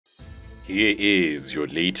Here is your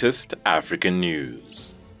latest African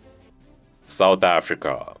news. South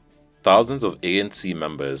Africa. Thousands of ANC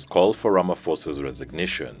members call for Ramaphosa's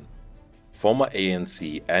resignation. Former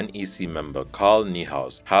ANC and EC member Carl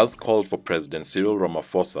Niehaus has called for President Cyril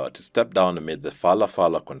Ramaphosa to step down amid the Fala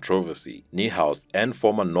Fala controversy. Niehaus and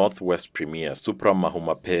former Northwest Premier Supra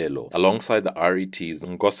Mahumapelo, alongside the RET's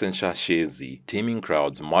Ngosensha Shezi, teeming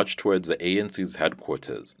crowds marched towards the ANC's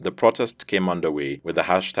headquarters. The protest came underway with the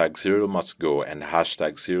hashtag Cyril must go and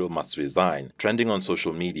hashtag Cyril must resign trending on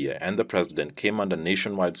social media, and the president came under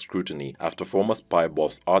nationwide scrutiny after former spy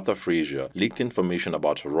boss Arthur Frazier leaked information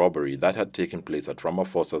about a robbery that had taken place at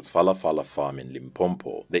Ramaphosa's Fala Fala farm in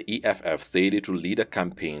Limpopo. The EFF said it will lead a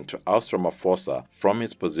campaign to oust Ramaphosa from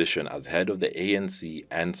his position as head of the ANC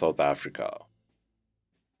and South Africa.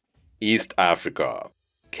 East Africa.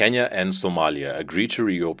 Kenya and Somalia agree to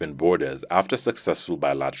reopen borders after successful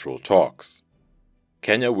bilateral talks.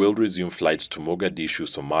 Kenya will resume flights to Mogadishu,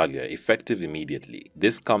 Somalia, effective immediately.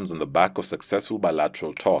 This comes on the back of successful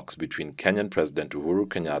bilateral talks between Kenyan President Uhuru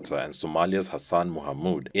Kenyatta and Somalia's Hassan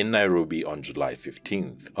Mohamud in Nairobi on July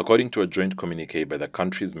 15th. According to a joint communique by the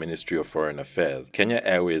country's Ministry of Foreign Affairs, Kenya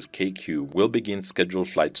Airways KQ will begin scheduled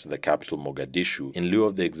flights to the capital Mogadishu in lieu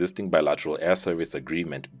of the existing bilateral air service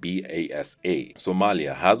agreement BASA.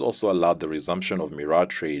 Somalia has also allowed the resumption of Miraa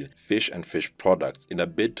trade, fish and fish products in a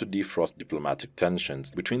bid to defrost diplomatic tensions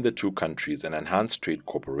between the two countries and enhance trade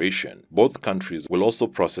cooperation. Both countries will also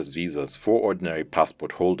process visas for ordinary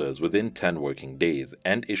passport holders within 10 working days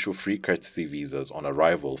and issue free courtesy visas on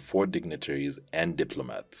arrival for dignitaries and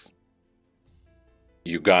diplomats.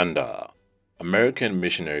 Uganda. American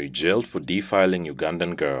missionary jailed for defiling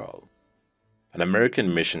Ugandan girl. An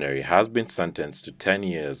American missionary has been sentenced to 10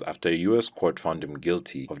 years after a U.S. court found him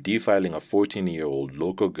guilty of defiling a 14-year-old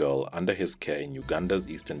local girl under his care in Uganda's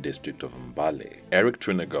eastern district of Mbale. Eric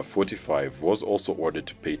Twiniger, 45, was also ordered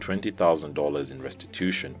to pay $20,000 in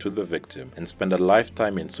restitution to the victim and spend a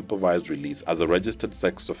lifetime in supervised release as a registered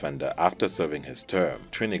sex offender after serving his term.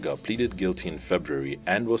 Twiniger pleaded guilty in February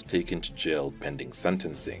and was taken to jail pending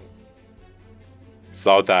sentencing.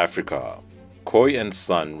 South Africa. Khoi and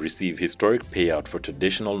son receive historic payout for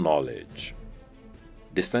traditional knowledge.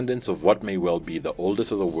 Descendants of what may well be the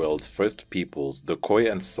oldest of the world's first peoples, the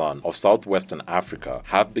Khoi and San of southwestern Africa,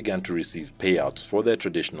 have begun to receive payouts for their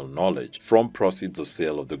traditional knowledge from proceeds of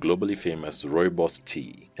sale of the globally famous rooibos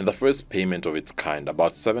tea. In the first payment of its kind,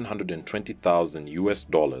 about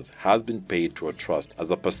 $720,000 has been paid to a trust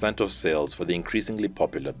as a percent of sales for the increasingly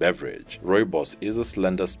popular beverage. Rooibos is a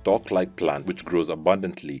slender stalk-like plant which grows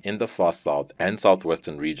abundantly in the far south and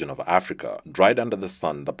southwestern region of Africa. Dried under the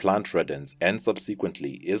sun, the plant reddens and subsequently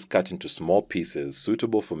is cut into small pieces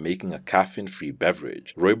suitable for making a caffeine-free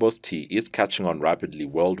beverage. Rooibos tea is catching on rapidly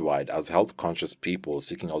worldwide as health-conscious people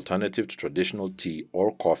seeking alternative to traditional tea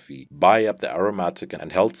or coffee buy up the aromatic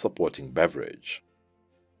and health-supporting beverage.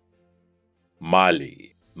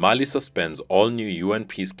 Mali. Mali suspends all new UN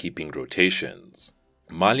peacekeeping rotations.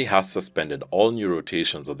 Mali has suspended all new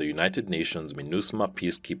rotations of the United Nations MINUSMA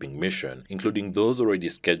peacekeeping mission, including those already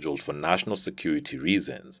scheduled for national security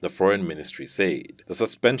reasons, the foreign ministry said. The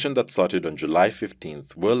suspension that started on July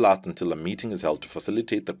 15th will last until a meeting is held to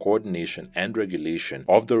facilitate the coordination and regulation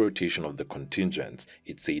of the rotation of the contingents,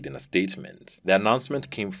 it said in a statement. The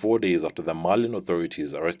announcement came 4 days after the Malian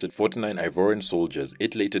authorities arrested 49 Ivorian soldiers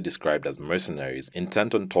it later described as mercenaries,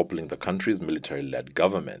 intent on toppling the country's military-led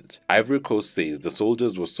government. Ivory Coast says the soldiers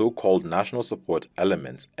were so-called National Support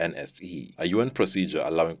Elements (NSE), a UN procedure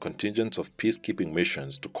allowing contingents of peacekeeping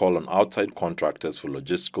missions to call on outside contractors for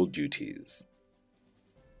logistical duties.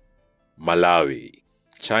 Malawi.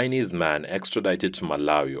 Chinese man extradited to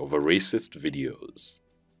Malawi over racist videos.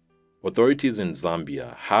 Authorities in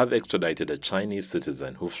Zambia have extradited a Chinese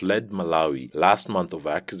citizen who fled Malawi last month over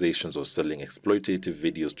accusations of selling exploitative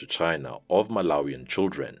videos to China of Malawian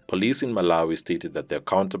children. Police in Malawi stated that their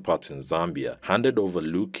counterparts in Zambia handed over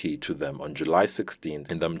Lu Ki to them on July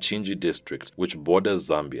 16th in the Mchinji district, which borders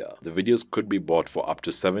Zambia. The videos could be bought for up to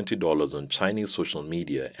 $70 on Chinese social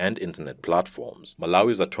media and internet platforms.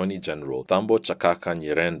 Malawi's Attorney General Thambo Chakaka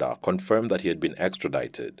Nyirenda confirmed that he had been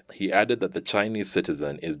extradited. He added that the Chinese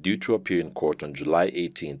citizen is due to appear in court on July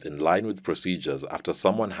 18th in line with procedures after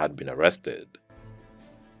someone had been arrested.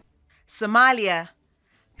 Somalia.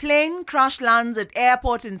 Plane crash lands at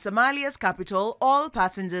airport in Somalia's capital. All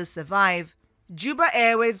passengers survive. Juba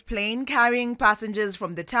Airways plane carrying passengers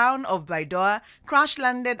from the town of Baidoa crash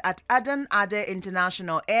landed at Aden Ade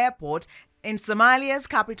International Airport in Somalia's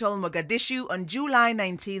capital Mogadishu on July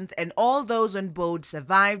 19th, and all those on board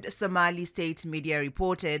survived, Somali state media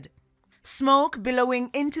reported. Smoke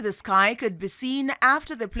billowing into the sky could be seen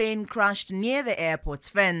after the plane crashed near the airport's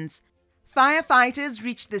fence. Firefighters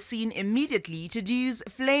reached the scene immediately to douse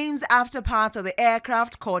flames after parts of the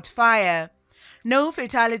aircraft caught fire. No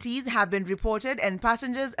fatalities have been reported and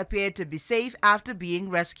passengers appeared to be safe after being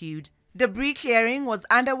rescued. Debris clearing was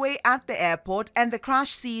underway at the airport and the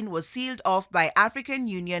crash scene was sealed off by African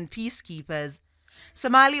Union peacekeepers.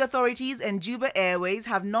 Somali authorities and Juba Airways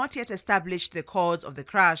have not yet established the cause of the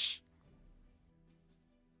crash.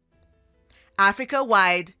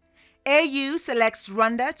 Africa-wide, AU selects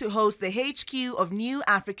Rwanda to host the HQ of new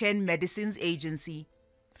African Medicines Agency.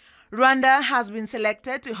 Rwanda has been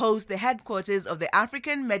selected to host the headquarters of the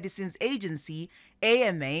African Medicines Agency,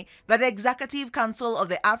 AMA, by the Executive Council of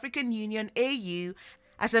the African Union, AU,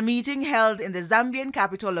 at a meeting held in the Zambian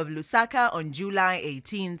capital of Lusaka on July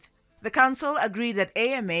 18th. The Council agreed that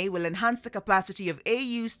AMA will enhance the capacity of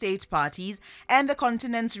AU state parties and the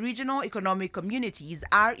continent's regional economic communities,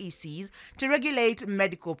 RECs, to regulate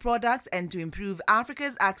medical products and to improve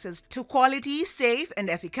Africa's access to quality, safe, and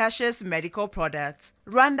efficacious medical products.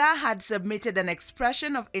 Rwanda had submitted an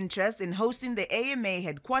expression of interest in hosting the AMA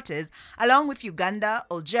headquarters along with Uganda,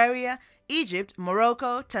 Algeria, Egypt,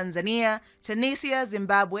 Morocco, Tanzania, Tunisia,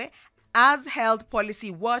 Zimbabwe, as Health Policy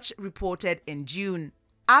Watch reported in June.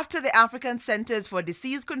 After the African Centers for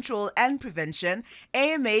Disease Control and Prevention,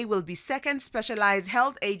 AMA will be second specialized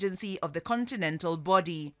health agency of the continental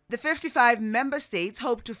body. The 55 member states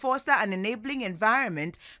hope to foster an enabling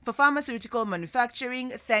environment for pharmaceutical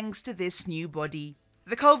manufacturing thanks to this new body.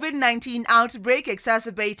 The COVID-19 outbreak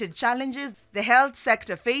exacerbated challenges the health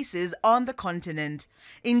sector faces on the continent.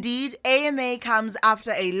 Indeed, AMA comes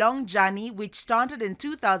after a long journey which started in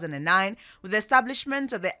 2009 with the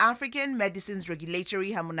establishment of the African Medicines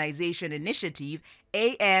Regulatory Harmonization Initiative,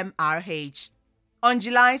 AMRH. On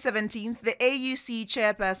July 17th, the AUC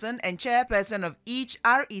chairperson and chairperson of each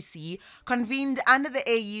REC convened under the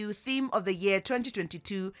AU theme of the year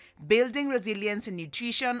 2022, Building Resilience and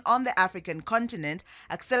Nutrition on the African Continent,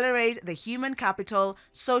 Accelerate the Human Capital,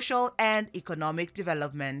 Social and Economic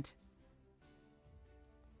Development.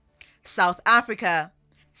 South Africa.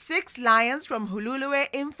 6 lions from Hululwe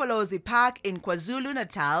Imfolozi Park in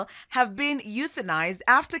KwaZulu-Natal have been euthanized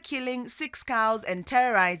after killing 6 cows and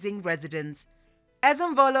terrorizing residents.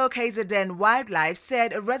 Ezemvolo KZN Wildlife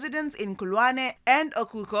said residents in Kulwane and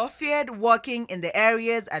Okuko feared walking in the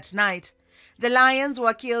areas at night. The lions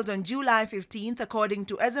were killed on July 15th, according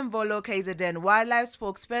to Ezemvolo KZN Wildlife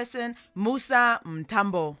spokesperson Musa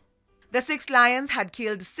Mtambo. The 6 lions had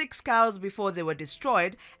killed 6 cows before they were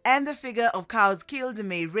destroyed, and the figure of cows killed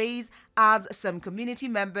may rise as some community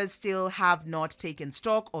members still have not taken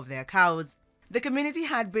stock of their cows. The community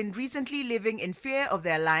had been recently living in fear of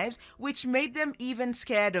their lives, which made them even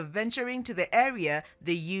scared of venturing to the area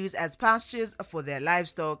they use as pastures for their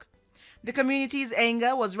livestock. The community's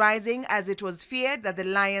anger was rising as it was feared that the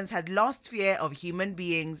lions had lost fear of human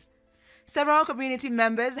beings. Several community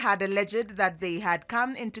members had alleged that they had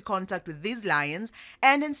come into contact with these lions,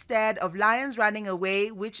 and instead of lions running away,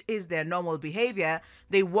 which is their normal behavior,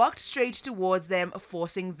 they walked straight towards them,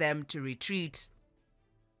 forcing them to retreat.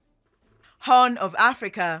 Horn of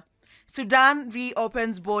Africa. Sudan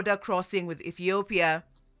reopens border crossing with Ethiopia.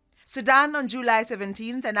 Sudan on July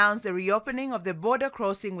 17th announced the reopening of the border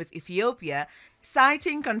crossing with Ethiopia,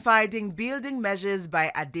 citing confiding building measures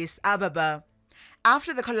by Addis Ababa.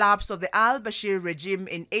 After the collapse of the al-Bashir regime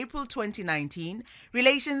in April 2019,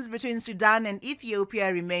 relations between Sudan and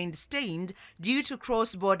Ethiopia remained strained due to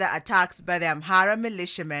cross-border attacks by the Amhara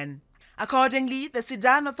militiamen. Accordingly, the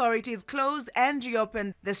Sudan authorities closed and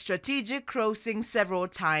reopened the strategic crossing several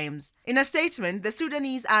times. In a statement, the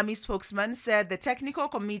Sudanese army spokesman said the Technical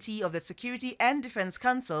Committee of the Security and Defense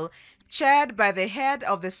Council, chaired by the head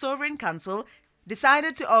of the Sovereign Council,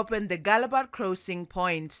 decided to open the Galabat crossing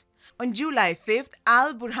point. On July 5th,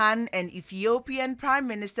 Al-Burhan and Ethiopian Prime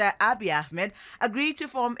Minister Abiy Ahmed agreed to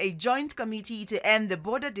form a joint committee to end the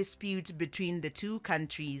border dispute between the two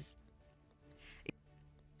countries.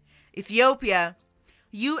 Ethiopia.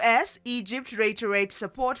 U.S. Egypt reiterates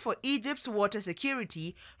support for Egypt's water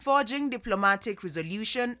security, forging diplomatic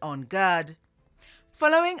resolution on GERD.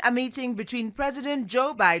 Following a meeting between President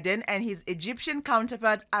Joe Biden and his Egyptian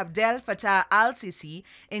counterpart Abdel Fattah al-Sisi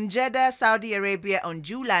in Jeddah, Saudi Arabia on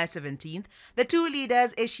July 17th, the two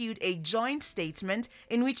leaders issued a joint statement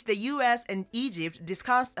in which the U.S. and Egypt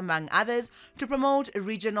discussed, among others, to promote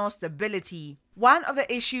regional stability. One of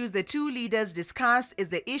the issues the two leaders discussed is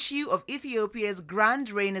the issue of Ethiopia's Grand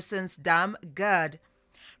Renaissance Dam, GERD.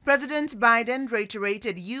 President Biden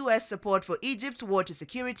reiterated U.S. support for Egypt's water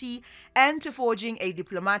security and to forging a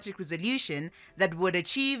diplomatic resolution that would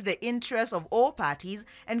achieve the interests of all parties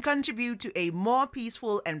and contribute to a more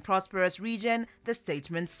peaceful and prosperous region, the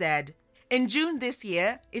statement said. In June this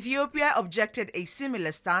year, Ethiopia objected a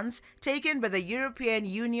similar stance taken by the European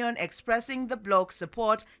Union, expressing the bloc's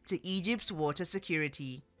support to Egypt's water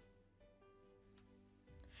security.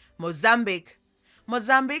 Mozambique.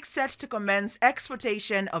 Mozambique set to commence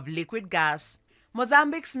exportation of liquid gas.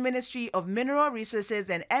 Mozambique's Ministry of Mineral Resources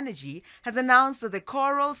and Energy has announced that the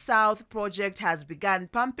Coral South project has begun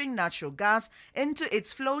pumping natural gas into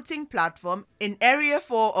its floating platform in Area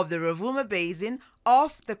 4 of the Rovuma Basin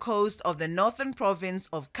off the coast of the northern province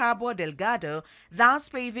of Cabo Delgado, thus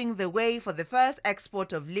paving the way for the first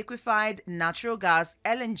export of liquefied natural gas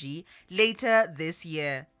 (LNG) later this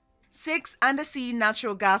year. 6 undersea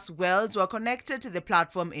natural gas wells were connected to the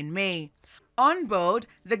platform in May. On board,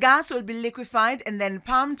 the gas will be liquefied and then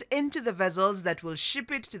pumped into the vessels that will ship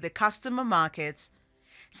it to the customer markets.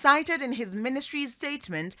 Cited in his ministry's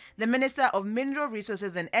statement, the Minister of Mineral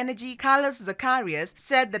Resources and Energy, Carlos Zacarias,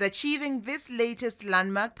 said that achieving this latest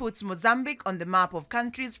landmark puts Mozambique on the map of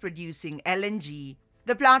countries producing LNG.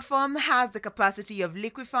 The platform has the capacity of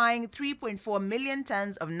liquefying 3.4 million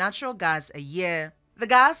tons of natural gas a year. The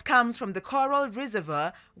gas comes from the Coral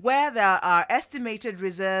Reservoir, where there are estimated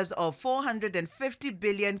reserves of 450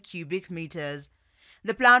 billion cubic meters.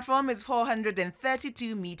 The platform is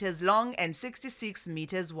 432 meters long and 66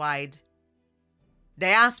 meters wide.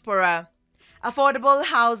 Diaspora. Affordable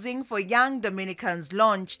housing for young Dominicans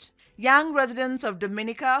launched. Young residents of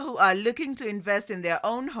Dominica who are looking to invest in their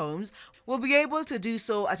own homes will be able to do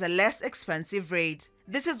so at a less expensive rate.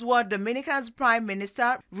 This is what Dominica's Prime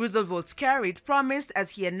Minister Roosevelt Skerrit promised as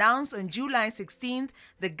he announced on July 16th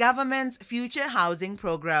the government's Future Housing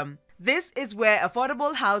Program. This is where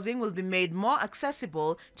affordable housing will be made more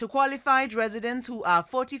accessible to qualified residents who are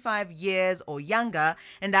 45 years or younger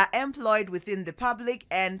and are employed within the public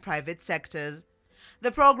and private sectors.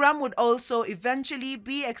 The program would also eventually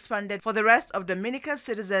be expanded for the rest of Dominica's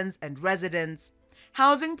citizens and residents.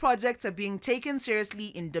 Housing projects are being taken seriously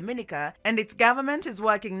in Dominica, and its government is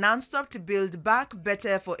working non-stop to build back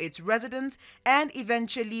better for its residents and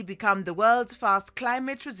eventually become the world's first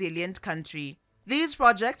climate-resilient country. These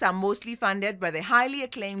projects are mostly funded by the highly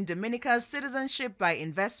acclaimed Dominica's Citizenship by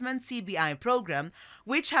Investment (CBI) program,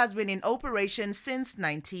 which has been in operation since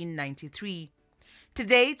 1993. To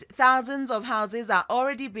date, thousands of houses are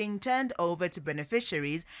already being turned over to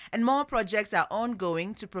beneficiaries, and more projects are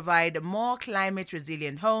ongoing to provide more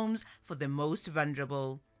climate-resilient homes for the most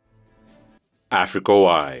vulnerable.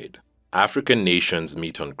 Africa-wide, African nations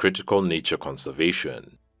meet on critical nature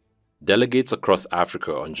conservation. Delegates across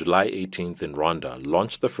Africa on July 18th in Rwanda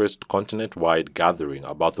launched the first continent-wide gathering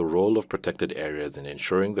about the role of protected areas in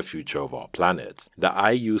ensuring the future of our planet. The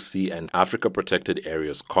IUC and Africa Protected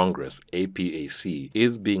Areas Congress, APAC,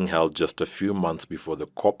 is being held just a few months before the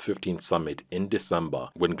COP15 summit in December,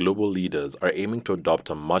 when global leaders are aiming to adopt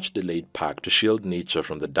a much-delayed pact to shield nature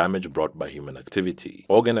from the damage brought by human activity.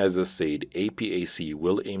 Organizers said APAC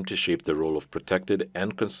will aim to shape the role of protected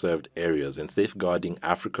and conserved areas in safeguarding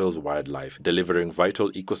Africa's wildlife, delivering vital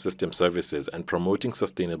ecosystem services and promoting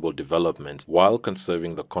sustainable development while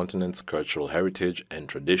conserving the continent's cultural heritage and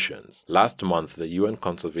traditions. Last month, the UN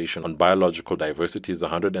Conservation on Biological Diversity's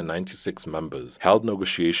 196 members held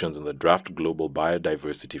negotiations on the draft Global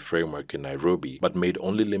Biodiversity Framework in Nairobi, but made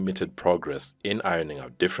only limited progress in ironing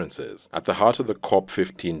out differences. At the heart of the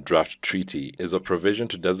COP15 draft treaty is a provision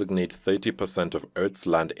to designate 30% of Earth's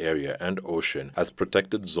land area and ocean as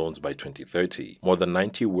protected zones by 2030. More than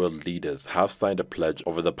 90 world leaders have signed a pledge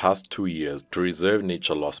over the past 2 years to reserve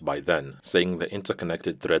nature loss by then, saying the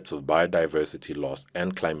interconnected threats of biodiversity loss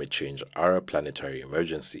and climate change are a planetary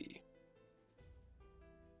emergency.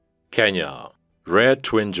 Kenya. Rare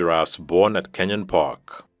twin giraffes born at Kenyan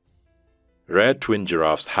Park. Rare twin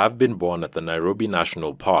giraffes have been born at the Nairobi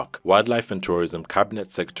National Park, Wildlife and Tourism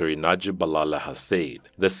Cabinet Secretary Najib Balala has said.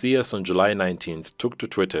 The CS on July 19th took to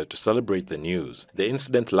Twitter to celebrate the news. The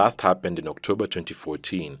incident last happened in October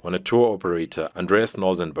 2014 when a tour operator, Andreas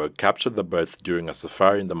Nosenberg, captured the birth during a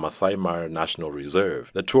safari in the Masai Mara National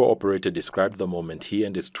Reserve. The tour operator described the moment he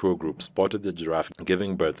and his tour group spotted the giraffe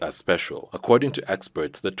giving birth as special. According to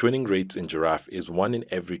experts, the twinning rate in giraffe is 1 in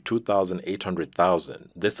every 2,800,000.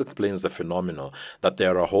 This explains the phenomenon that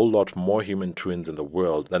there are a whole lot more human twins in the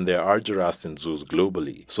world than there are giraffes in zoos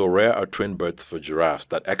globally. So rare are twin births for giraffes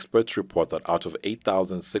that experts report that out of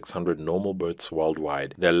 8,600 normal births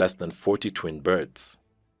worldwide, there are less than 40 twin births.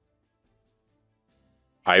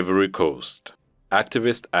 Ivory Coast.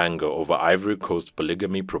 Activist anger over Ivory Coast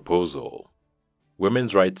polygamy proposal.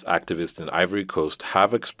 Women's rights activists in Ivory Coast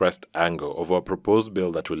have expressed anger over a proposed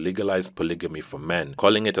bill that will legalize polygamy for men,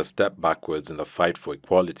 calling it a step backwards in the fight for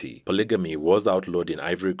equality. Polygamy was outlawed in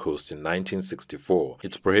Ivory Coast in 1964.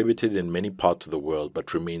 It's prohibited in many parts of the world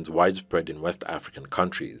but remains widespread in West African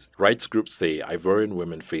countries. Rights groups say Ivorian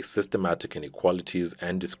women face systematic inequalities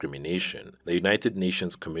and discrimination. The United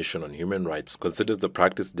Nations Commission on Human Rights considers the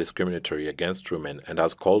practice discriminatory against women and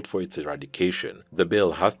has called for its eradication. The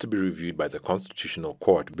bill has to be reviewed by the Constitutional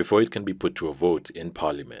Court before it can be put to a vote in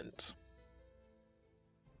Parliament.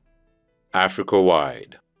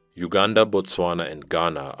 Africa-wide. Uganda, Botswana, and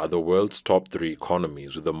Ghana are the world's top 3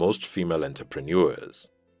 economies with the most female entrepreneurs.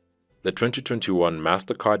 The 2021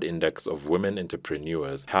 MasterCard Index of Women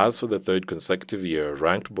Entrepreneurs has for the 3rd consecutive year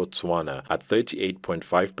ranked Botswana at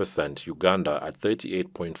 38.5%, Uganda at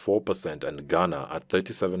 38.4%, and Ghana at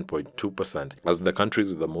 37.2% as the countries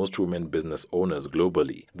with the most women business owners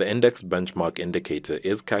globally. The index benchmark indicator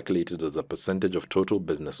is calculated as a percentage of total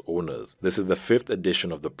business owners. This is the 5th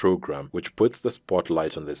edition of the program, which puts the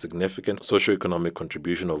spotlight on the significant socioeconomic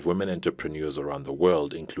contribution of women entrepreneurs around the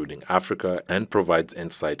world, including Africa, and provides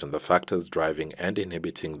insight on the factors driving and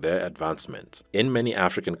inhibiting their advancement. In many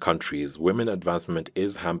African countries, women advancement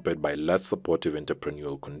is hampered by less supportive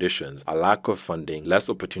entrepreneurial conditions, a lack of funding, less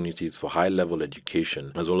opportunities for high-level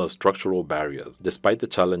education, as well as structural barriers. Despite the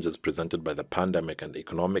challenges presented by the pandemic and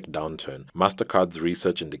economic downturn, MasterCard's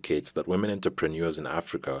research indicates that women entrepreneurs in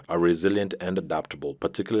Africa are resilient and adaptable,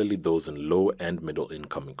 particularly those in low and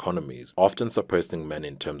middle-income economies, often surpassing men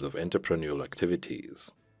in terms of entrepreneurial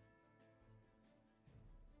activities.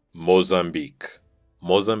 Mozambique.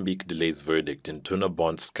 Mozambique delays verdict in tuna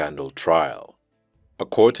bond scandal trial. A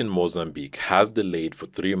court in Mozambique has delayed for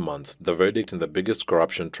 3 months the verdict in the biggest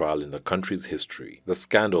corruption trial in the country's history. The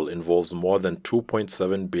scandal involves more than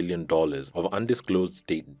 $2.7 billion of undisclosed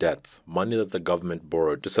state debts, money that the government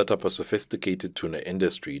borrowed to set up a sophisticated tuna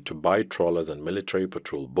industry to buy trawlers and military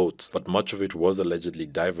patrol boats, but much of it was allegedly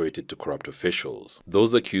diverted to corrupt officials.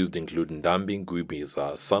 Those accused include Ndambi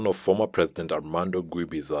Ngwibiza, son of former President Armando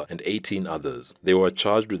Ngwibiza, and 18 others. They were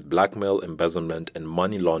charged with blackmail, embezzlement, and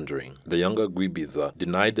money laundering. The younger Ngwibiza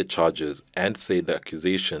denied the charges and said the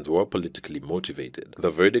accusations were politically motivated. The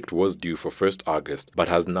verdict was due for 1st August but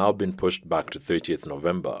has now been pushed back to 30th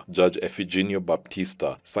November. Judge Efigenio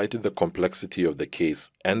Baptista cited the complexity of the case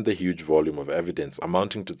and the huge volume of evidence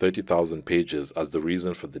amounting to 30,000 pages as the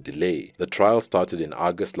reason for the delay. The trial started in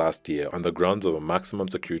August last year on the grounds of a maximum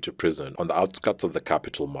security prison on the outskirts of the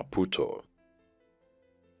capital Maputo.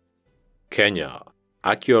 Kenya.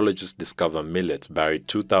 Archaeologists discover millet buried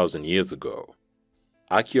 2,000 years ago.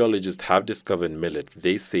 Archaeologists have discovered millet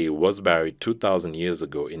they say was buried 2,000 years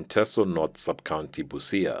ago in Teso North Sub-County,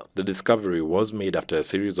 Busia. The discovery was made after a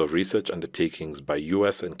series of research undertakings by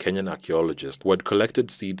US and Kenyan archaeologists who had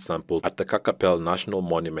collected seed samples at the Kakapel National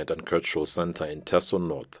Monument and Cultural Center in Teso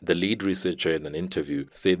North. The lead researcher in an interview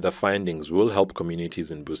said the findings will help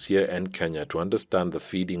communities in Busia and Kenya to understand the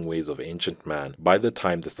feeding ways of ancient man by the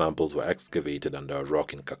time the samples were excavated under a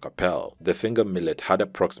rock in Kakapel. The finger millet had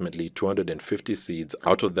approximately 250 seeds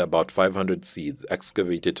out of the about 500 seeds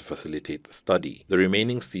excavated to facilitate the study. The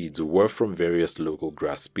remaining seeds were from various local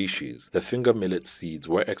grass species. The finger millet seeds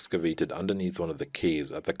were excavated underneath one of the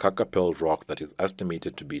caves at the Kakapel rock that is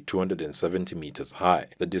estimated to be 270 meters high.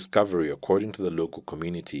 The discovery, according to the local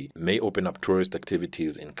community, may open up tourist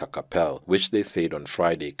activities in Kakapel, which they said on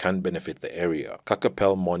Friday can benefit the area.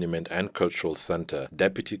 Kakapel Monument and Cultural Center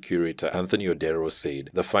Deputy Curator Anthony Odero said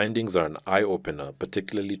the findings are an eye-opener,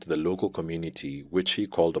 particularly to the local community, which he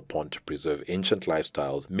called upon to preserve ancient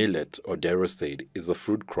lifestyles. Millet, Odero said, is a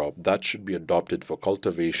fruit crop that should be adopted for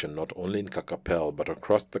cultivation not only in Kakapel but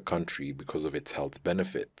across the country because of its health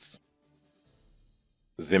benefits.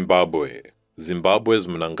 Zimbabwe. Zimbabwe's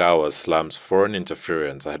Mnangagwa slams foreign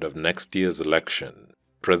interference ahead of next year's election.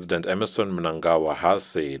 President Emmerson Mnangagwa has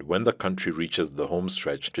said when the country reaches the home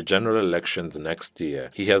stretch to general elections next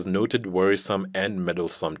year, he has noted worrisome and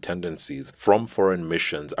meddlesome tendencies from foreign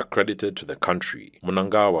missions accredited to the country.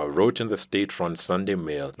 Mnangagwa wrote in the state-run Sunday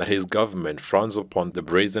Mail that his government frowns upon the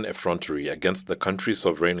brazen effrontery against the country's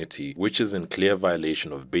sovereignty, which is in clear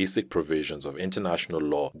violation of basic provisions of international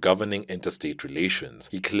law governing interstate relations.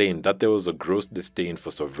 He claimed that there was a gross disdain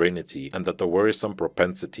for sovereignty and that the worrisome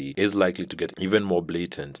propensity is likely to get even more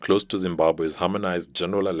blatant close to Zimbabwe's harmonized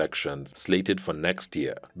general elections slated for next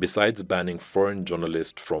year. Besides banning foreign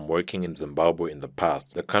journalists from working in Zimbabwe in the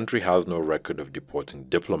past, the country has no record of deporting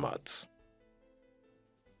diplomats.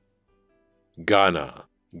 Ghana.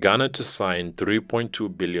 Ghana to sign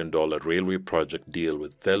 $3.2 billion railway project deal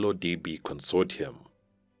with Thelo DB Consortium.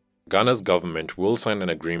 Ghana's government will sign an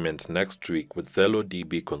agreement next week with Thelo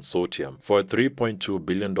DB Consortium for a $3.2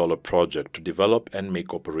 billion project to develop and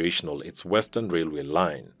make operational its Western Railway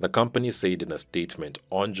line, the company said in a statement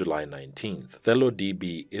on July 19th. Thelo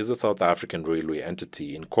DB is a South African railway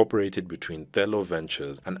entity incorporated between Thelo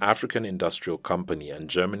Ventures, an African industrial company, and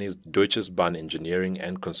Germany's Deutsches Bahn Engineering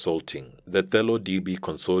and Consulting. The Thelo DB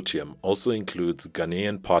Consortium also includes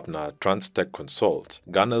Ghanaian partner Transtech Consult.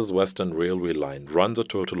 Ghana's Western Railway line runs a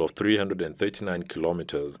total of 339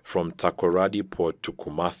 kilometers from Takoradi Port to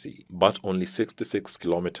Kumasi, but only 66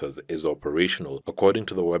 kilometers is operational, according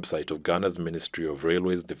to the website of Ghana's Ministry of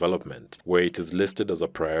Railways Development, where it is listed as a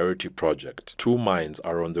priority project. 2 mines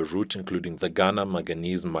are on the route, including the Ghana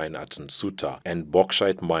Manganese Mine at Nsuta and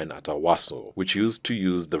Bauxite Mine at Awaso, which used to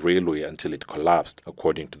use the railway until it collapsed,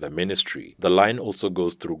 according to the ministry. The line also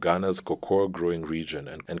goes through Ghana's cocoa growing region,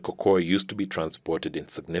 and cocoa used to be transported in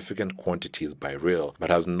significant quantities by rail,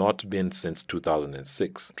 but has not been since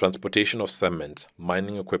 2006. Transportation of cement,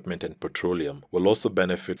 mining equipment, and petroleum will also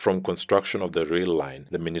benefit from construction of the rail line,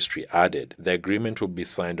 the ministry added. The agreement will be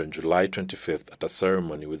signed on July 25th at a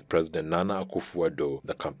ceremony with President Nana Akufo-Addo,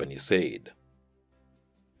 the company said.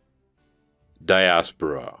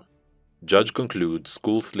 Diaspora. Judge concludes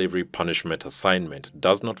school slavery punishment assignment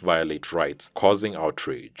does not violate rights, causing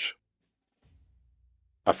outrage.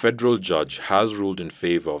 A federal judge has ruled in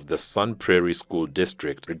favor of the Sun Prairie School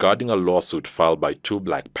District regarding a lawsuit filed by 2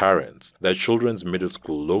 black parents. Their children's middle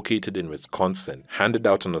school, located in Wisconsin, handed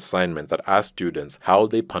out an assignment that asked students how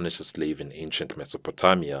they punish a slave in ancient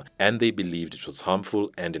Mesopotamia, and they believed it was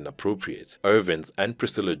harmful and inappropriate. Irvins and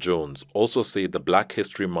Priscilla Jones also say the Black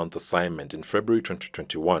History Month assignment in February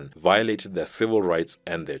 2021 violated their civil rights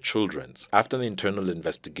and their children's. After an internal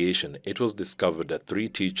investigation, it was discovered that 3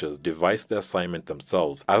 teachers devised the assignment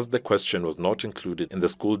themselves, as the question was not included in the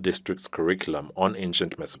school district's curriculum on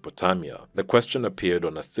ancient Mesopotamia. The question appeared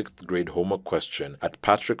on a 6th grade homework question at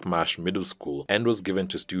Patrick Marsh Middle School and was given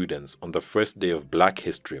to students on the first day of Black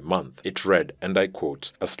History Month. It read, and I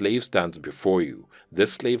quote, "A slave stands before you.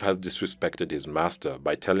 This slave has disrespected his master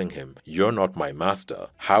by telling him, 'You're not my master.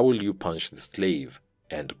 How will you punish the slave?'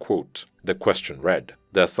 End quote." The question read.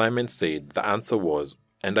 The assignment said the answer was,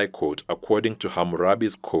 and I quote, "according to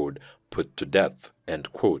Hammurabi's code, put to death."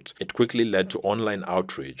 End quote. It quickly led to online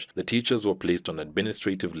outrage. The teachers were placed on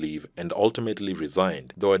administrative leave and ultimately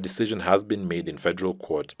resigned, though a decision has been made in federal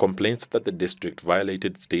court. Complaints that the district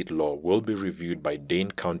violated state law will be reviewed by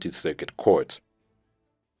Dane County Circuit Court.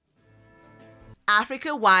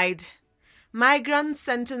 Africa-wide. Migrants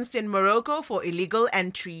sentenced in Morocco for illegal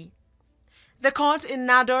entry. The court in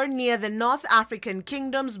Nador, near the North African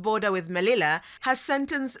kingdom's border with Melilla, has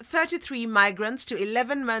sentenced 33 migrants to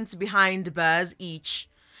 11 months behind bars each.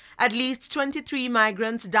 At least 23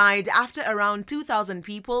 migrants died after around 2,000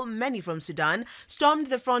 people, many from Sudan, stormed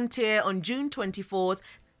the frontier on June 24th,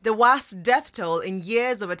 the worst death toll in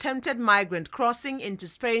years of attempted migrant crossing into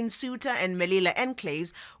Spain's Ceuta and Melilla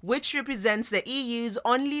enclaves, which represents the EU's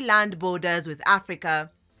only land borders with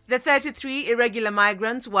Africa. The 33 irregular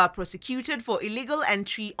migrants were prosecuted for illegal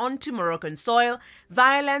entry onto Moroccan soil,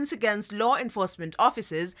 violence against law enforcement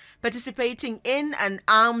officers, participating in an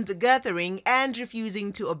armed gathering, and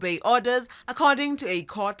refusing to obey orders, according to a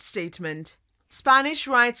court statement. Spanish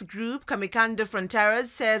rights group Kamikando Fronteras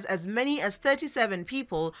says as many as 37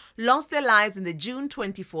 people lost their lives in the June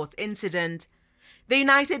 24th incident. The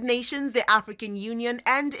United Nations, the African Union,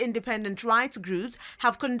 and independent rights groups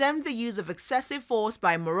have condemned the use of excessive force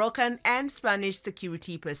by Moroccan and Spanish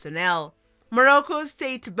security personnel. Morocco's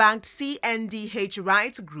state-backed CNDH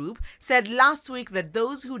rights group said last week that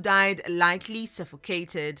those who died likely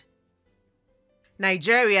suffocated.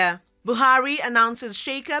 Nigeria. Buhari announces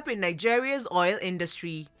shake-up in Nigeria's oil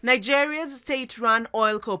industry. Nigeria's state-run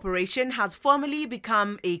oil corporation has formally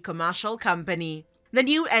become a commercial company. The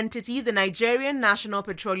new entity, the Nigerian National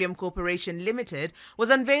Petroleum Corporation Limited, was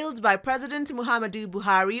unveiled by President Muhammadu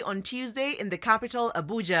Buhari on Tuesday in the capital,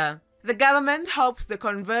 Abuja. The government hopes the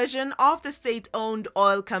conversion of the state-owned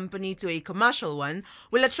oil company to a commercial one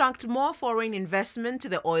will attract more foreign investment to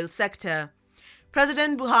the oil sector.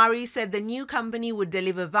 President Buhari said the new company would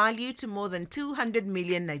deliver value to more than 200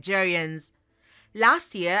 million Nigerians.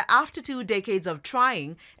 Last year, after 2 decades of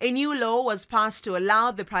trying, a new law was passed to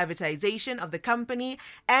allow the privatization of the company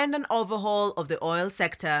and an overhaul of the oil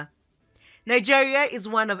sector. Nigeria is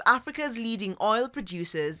one of Africa's leading oil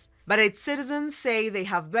producers, but its citizens say they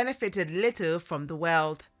have benefited little from the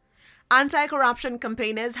wealth. Anti-corruption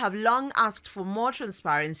campaigners have long asked for more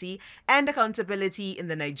transparency and accountability in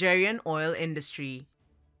the Nigerian oil industry.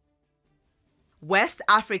 West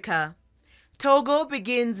Africa. Togo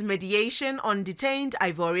begins mediation on detained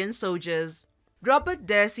Ivorian soldiers. Robert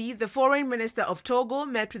Dercy, the foreign minister of Togo,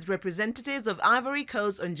 met with representatives of Ivory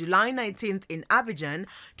Coast on July 19th in Abidjan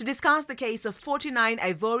to discuss the case of 49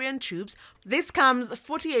 Ivorian troops. This comes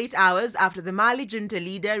 48 hours after the Mali junta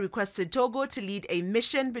leader requested Togo to lead a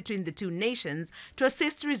mission between the two nations to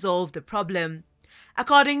assist resolve the problem.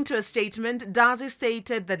 According to a statement, Dercy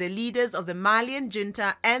stated that the leaders of the Malian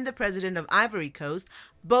junta and the president of Ivory Coast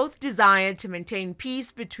both desired to maintain peace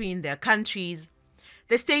between their countries.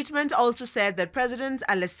 The statement also said that President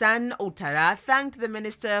Alassane Ouattara thanked the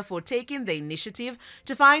minister for taking the initiative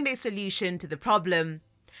to find a solution to the problem.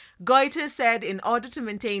 Goïta said in order to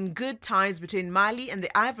maintain good ties between Mali and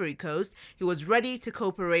the Ivory Coast, he was ready to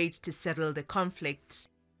cooperate to settle the conflict.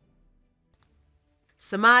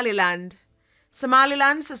 Somaliland.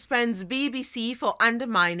 Somaliland suspends BBC for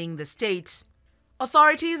undermining the state.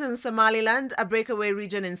 Authorities in Somaliland, a breakaway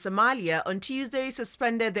region in Somalia, on Tuesday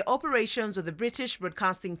suspended the operations of the British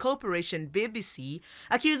Broadcasting Corporation BBC,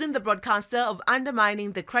 accusing the broadcaster of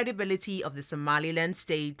undermining the credibility of the Somaliland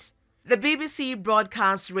state. The BBC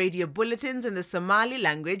broadcasts radio bulletins in the Somali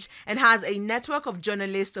language and has a network of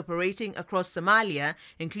journalists operating across Somalia,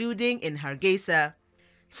 including in Hargeisa.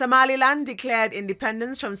 Somaliland declared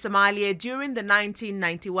independence from Somalia during the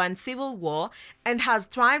 1991 civil war and has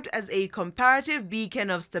thrived as a comparative beacon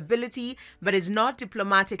of stability but is not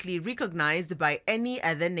diplomatically recognized by any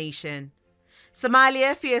other nation.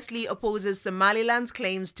 Somalia fiercely opposes Somaliland's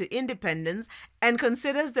claims to independence and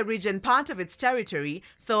considers the region part of its territory,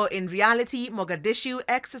 though in reality Mogadishu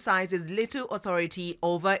exercises little authority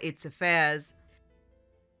over its affairs.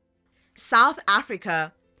 South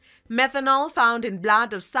Africa. Methanol found in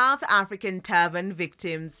blood of South African turban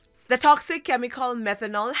victims. The toxic chemical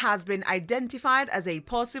methanol has been identified as a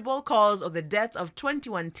possible cause of the death of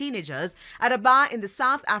 21 teenagers at a bar in the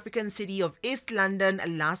South African city of East London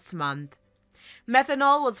last month.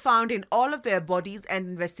 Methanol was found in all of their bodies, and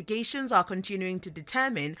investigations are continuing to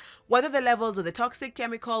determine whether the levels of the toxic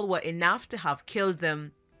chemical were enough to have killed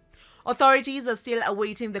them. Authorities are still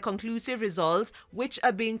awaiting the conclusive results, which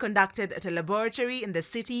are being conducted at a laboratory in the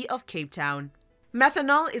city of Cape Town.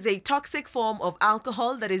 Methanol is a toxic form of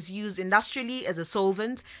alcohol that is used industrially as a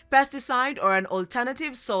solvent, pesticide, or an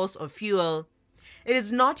alternative source of fuel. It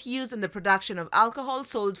is not used in the production of alcohol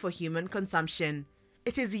sold for human consumption.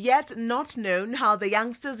 It is yet not known how the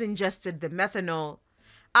youngsters ingested the methanol.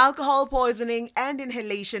 Alcohol poisoning and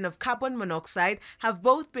inhalation of carbon monoxide have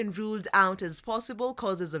both been ruled out as possible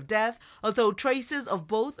causes of death, although traces of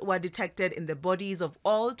both were detected in the bodies of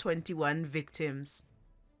all 21 victims.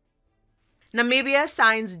 Namibia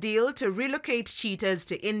signs deal to relocate cheetahs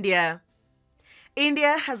to India.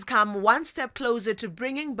 India has come one step closer to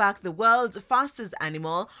bringing back the world's fastest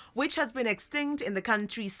animal, which has been extinct in the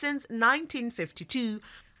country since 1952,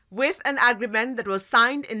 with an agreement that was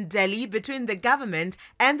signed in Delhi between the government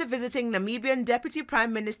and the visiting Namibian Deputy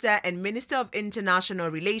Prime Minister and Minister of International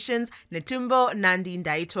Relations, Netumbo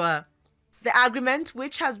Nandi-Ndaitwah. The agreement,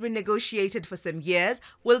 which has been negotiated for some years,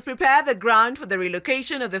 will prepare the ground for the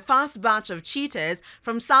relocation of the first batch of cheetahs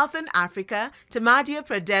from southern Africa to Madhya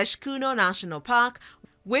Pradesh Kuno National Park,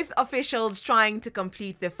 with officials trying to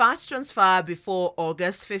complete the fast transfer before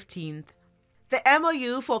August 15th. The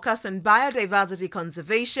MOU focused on biodiversity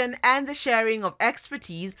conservation and the sharing of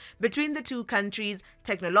expertise between the two countries,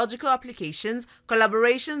 technological applications,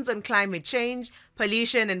 collaborations on climate change,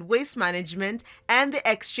 pollution and waste management, and the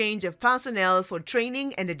exchange of personnel for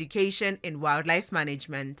training and education in wildlife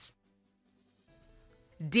management.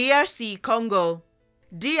 DRC Congo.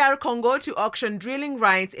 DR Congo to auction drilling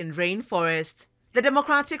rights in rainforest. The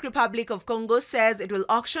Democratic Republic of Congo says it will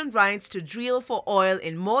auction rights to drill for oil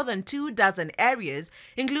in more than 24 areas,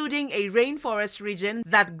 including a rainforest region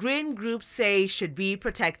that grain groups say should be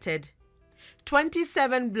protected.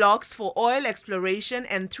 27 blocks for oil exploration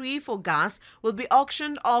and 3 for gas will be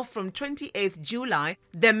auctioned off from 28th July,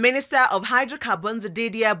 the Minister of Hydrocarbons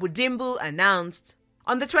Didier Budimbu announced.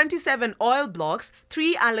 On the 27 oil blocks,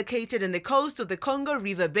 3 are located in the coast of the Congo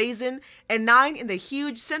River Basin and 9 in the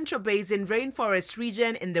huge Central Basin rainforest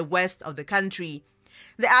region in the west of the country.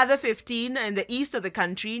 The other 15 are in the east of the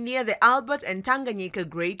country near the Albert and Tanganyika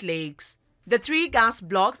Great Lakes. The 3 gas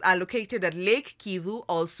blocks are located at Lake Kivu,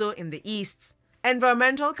 also in the east.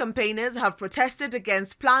 Environmental campaigners have protested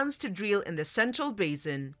against plans to drill in the Central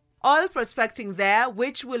Basin. Oil prospecting there,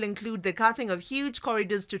 which will include the cutting of huge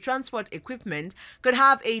corridors to transport equipment, could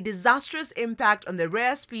have a disastrous impact on the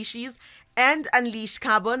rare species and unleash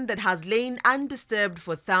carbon that has lain undisturbed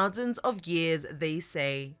for thousands of years, they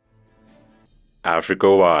say.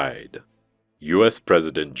 Africa-wide. US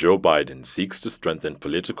President Joe Biden seeks to strengthen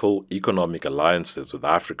political, economic alliances with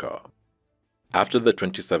Africa. After the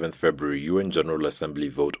 27th February UN General Assembly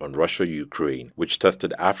vote on Russia-Ukraine, which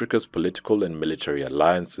tested Africa's political and military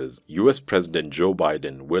alliances, US President Joe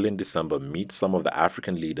Biden will in December meet some of the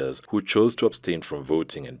African leaders who chose to abstain from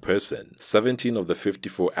voting in person. 17 of the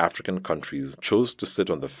 54 African countries chose to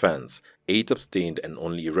sit on the fence, 8 abstained, and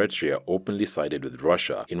only Eritrea openly sided with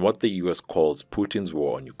Russia in what the US calls Putin's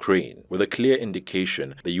war on Ukraine, with a clear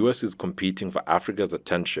indication the US is competing for Africa's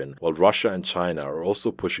attention while Russia and China are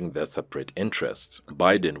also pushing their separate interests.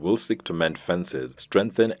 Biden will seek to mend fences,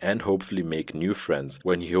 strengthen and hopefully make new friends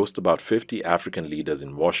when he hosts about 50 African leaders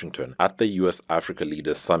in Washington at the US-Africa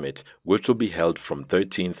Leaders Summit, which will be held from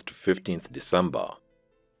 13th to 15th December.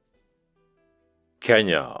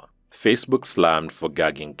 Kenya. Facebook slammed for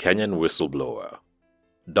gagging Kenyan whistleblower.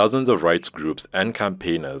 Dozens of rights groups and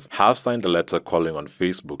campaigners have signed a letter calling on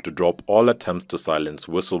Facebook to drop all attempts to silence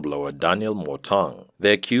whistleblower Daniel Motang.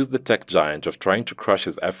 They accused the tech giant of trying to crush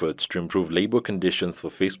his efforts to improve labor conditions for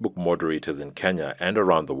Facebook moderators in Kenya and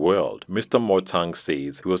around the world. Mr. Motang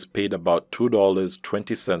says he was paid about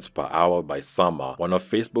 $2.20 per hour by Sama, one of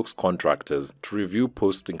Facebook's contractors, to review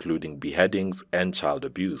posts including beheadings and child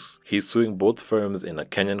abuse. He's suing both firms in a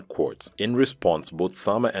Kenyan court. In response, both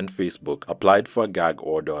Sama and Facebook applied for a gag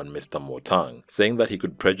order on Mr. Motang, saying that he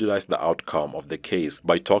could prejudice the outcome of the case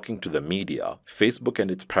by talking to the media. Facebook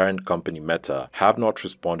and its parent company Meta have not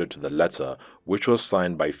responded to the letter, which was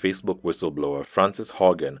signed by Facebook whistleblower Frances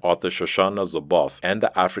Haugen, author Shoshana Zuboff, and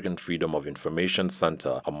the African Freedom of Information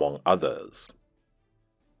Center, among others.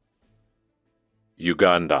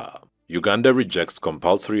 Uganda. Uganda rejects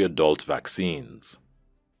compulsory adult vaccines.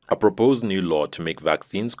 A proposed new law to make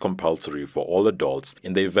vaccines compulsory for all adults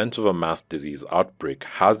in the event of a mass disease outbreak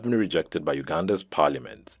has been rejected by Uganda's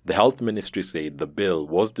parliament. The health ministry said the bill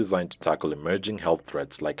was designed to tackle emerging health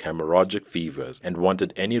threats like hemorrhagic fevers and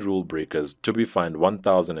wanted any rule breakers to be fined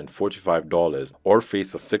 $1,045 or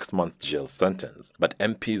face a 6-month jail sentence. But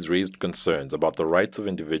MPs raised concerns about the rights of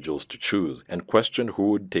individuals to choose and questioned who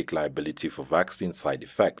would take liability for vaccine side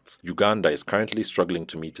effects. Uganda is currently struggling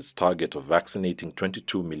to meet its target of vaccinating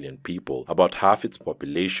 22 million people, about half its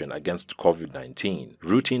population, against COVID-19.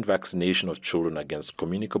 Routine vaccination of children against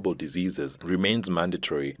communicable diseases remains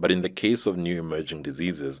mandatory, but in the case of new emerging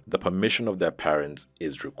diseases, the permission of their parents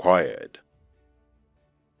is required.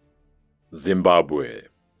 Zimbabwe.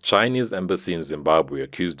 Chinese embassy in Zimbabwe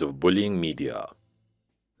accused of bullying media.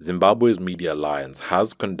 Zimbabwe's media alliance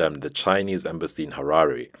has condemned the Chinese embassy in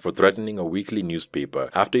Harare for threatening a weekly newspaper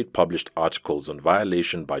after it published articles on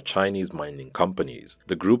violation by Chinese mining companies.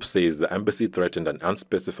 The group says the embassy threatened an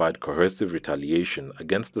unspecified coercive retaliation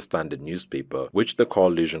against the Standard newspaper, which the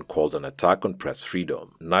coalition called an attack on press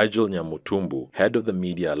freedom. Nigel Nyamutumbu, head of the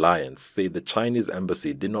media alliance, said the Chinese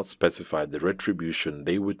embassy did not specify the retribution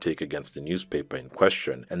they would take against the newspaper in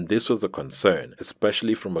question, and this was a concern,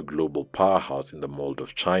 especially from a global powerhouse in the mold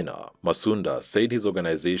of China. Masunda said his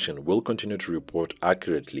organization will continue to report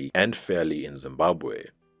accurately and fairly in Zimbabwe.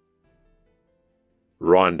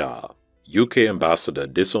 Rwanda. UK ambassador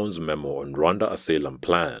disowns memo on Rwanda asylum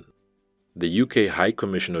plan. The UK High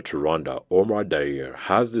Commissioner to Rwanda, Omar Dair,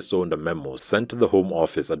 has disowned a memo sent to the Home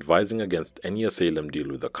Office advising against any asylum deal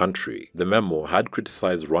with the country. The memo had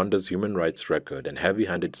criticized Rwanda's human rights record and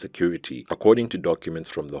heavy-handed security, according to documents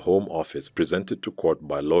from the Home Office presented to court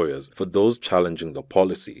by lawyers for those challenging the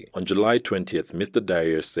policy. On July 20th, Mr.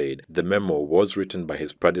 Dair said the memo was written by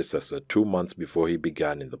his predecessor 2 months before he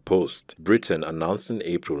began in the post. Britain announced in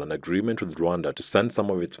April an agreement with Rwanda to send some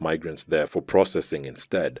of its migrants there for processing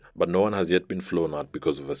instead, but no one has yet been flown out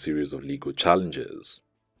because of a series of legal challenges.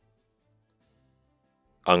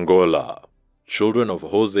 Angola. Children of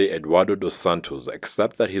José Eduardo dos Santos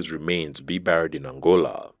accept that his remains be buried in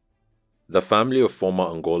Angola. The family of former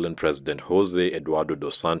Angolan President José Eduardo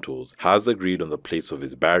dos Santos has agreed on the place of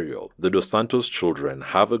his burial. The dos Santos children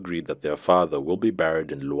have agreed that their father will be buried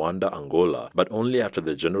in Luanda, Angola, but only after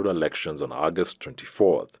the general elections on August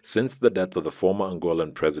 24th. Since the death of the former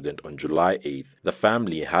Angolan president on July 8th, the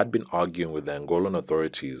family had been arguing with the Angolan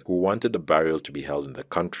authorities who wanted a burial to be held in the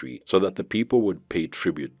country so that the people would pay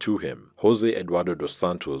tribute to him. José Eduardo dos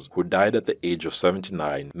Santos, who died at the age of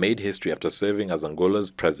 79, made history after serving as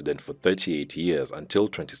Angola's president for 38 years until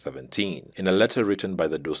 2017. In a letter written by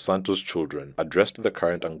the Dos Santos children addressed to the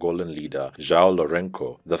current Angolan leader, João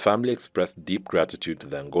Lourenço, the family expressed deep gratitude to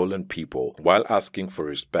the Angolan people while asking for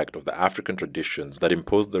respect of the African traditions that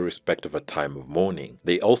impose the respect of a time of mourning.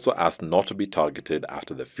 They also asked not to be targeted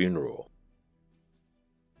after the funeral.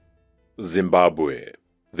 Zimbabwe.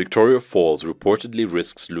 Victoria Falls reportedly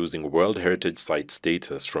risks losing World Heritage Site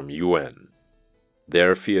status from UN. There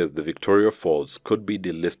are fears the Victoria Falls could be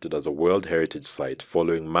delisted as a World Heritage Site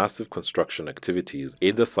following massive construction activities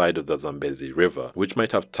either side of the Zambezi River, which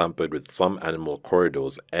might have tampered with some animal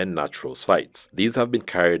corridors and natural sites. These have been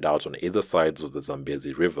carried out on either sides of the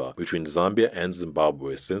Zambezi River between Zambia and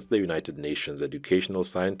Zimbabwe since the United Nations Educational,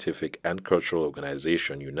 Scientific and Cultural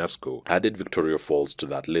Organization UNESCO added Victoria Falls to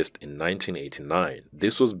that list in 1989.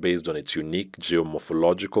 This was based on its unique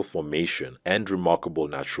geomorphological formation and remarkable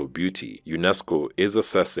natural beauty. UNESCO is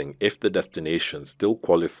assessing if the destination still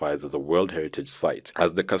qualifies as a World Heritage Site.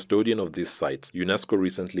 As the custodian of these sites, UNESCO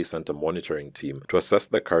recently sent a monitoring team to assess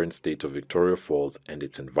the current state of Victoria Falls and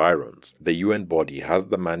its environs. The UN body has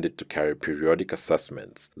the mandate to carry periodic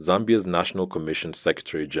assessments. Zambia's National Commission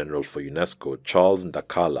Secretary General for UNESCO, Charles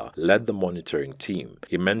Ndakala, led the monitoring team.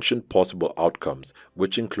 He mentioned possible outcomes,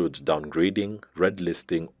 which includes downgrading, red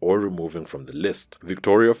listing, or removing from the list.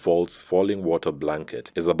 Victoria Falls' falling water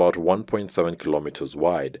blanket is about 1.7 kilometers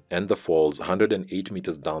wide, and the falls 108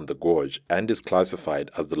 meters down the gorge and is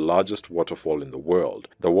classified as the largest waterfall in the world.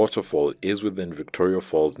 The waterfall is within Victoria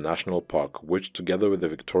Falls National Park, which together with the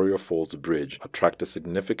Victoria Falls Bridge attract a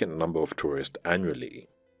significant number of tourists annually.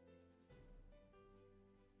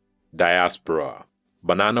 Diaspora.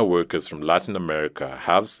 Banana workers from Latin America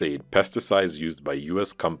have said pesticides used by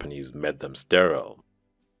US companies made them sterile.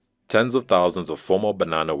 Tens of thousands of former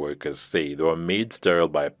banana workers say they were made sterile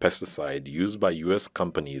by a pesticide used by US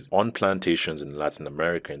companies on plantations in Latin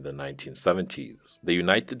America in the 1970s. The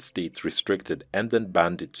United States restricted and then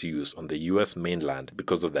banned its use on the US mainland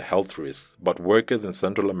because of the health risks, but workers in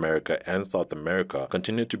Central America and South America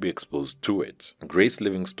continue to be exposed to it. Grace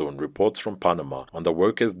Livingstone reports from Panama on the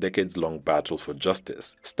workers' decades-long battle for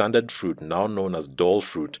justice. Standard fruit, now known as dole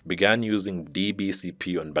fruit, began using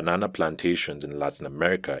DBCP on banana plantations in Latin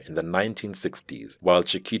America in the 1960s, while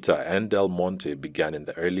Chiquita and Del Monte began in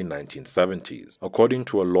the early 1970s. According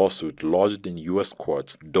to a lawsuit lodged in US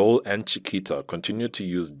courts, Dole and Chiquita continued to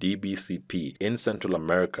use DBCP in Central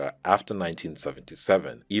America after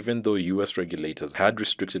 1977, even though US regulators had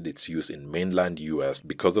restricted its use in mainland US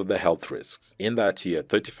because of the health risks. In that year,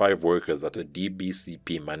 35 workers at a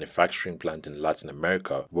DBCP manufacturing plant in Latin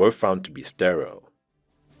America were found to be sterile.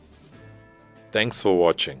 Thanks for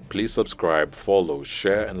watching. Please subscribe, follow,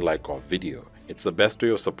 share and like our video. It's the best way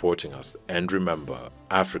of supporting us, and remember,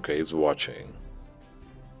 Africa is watching.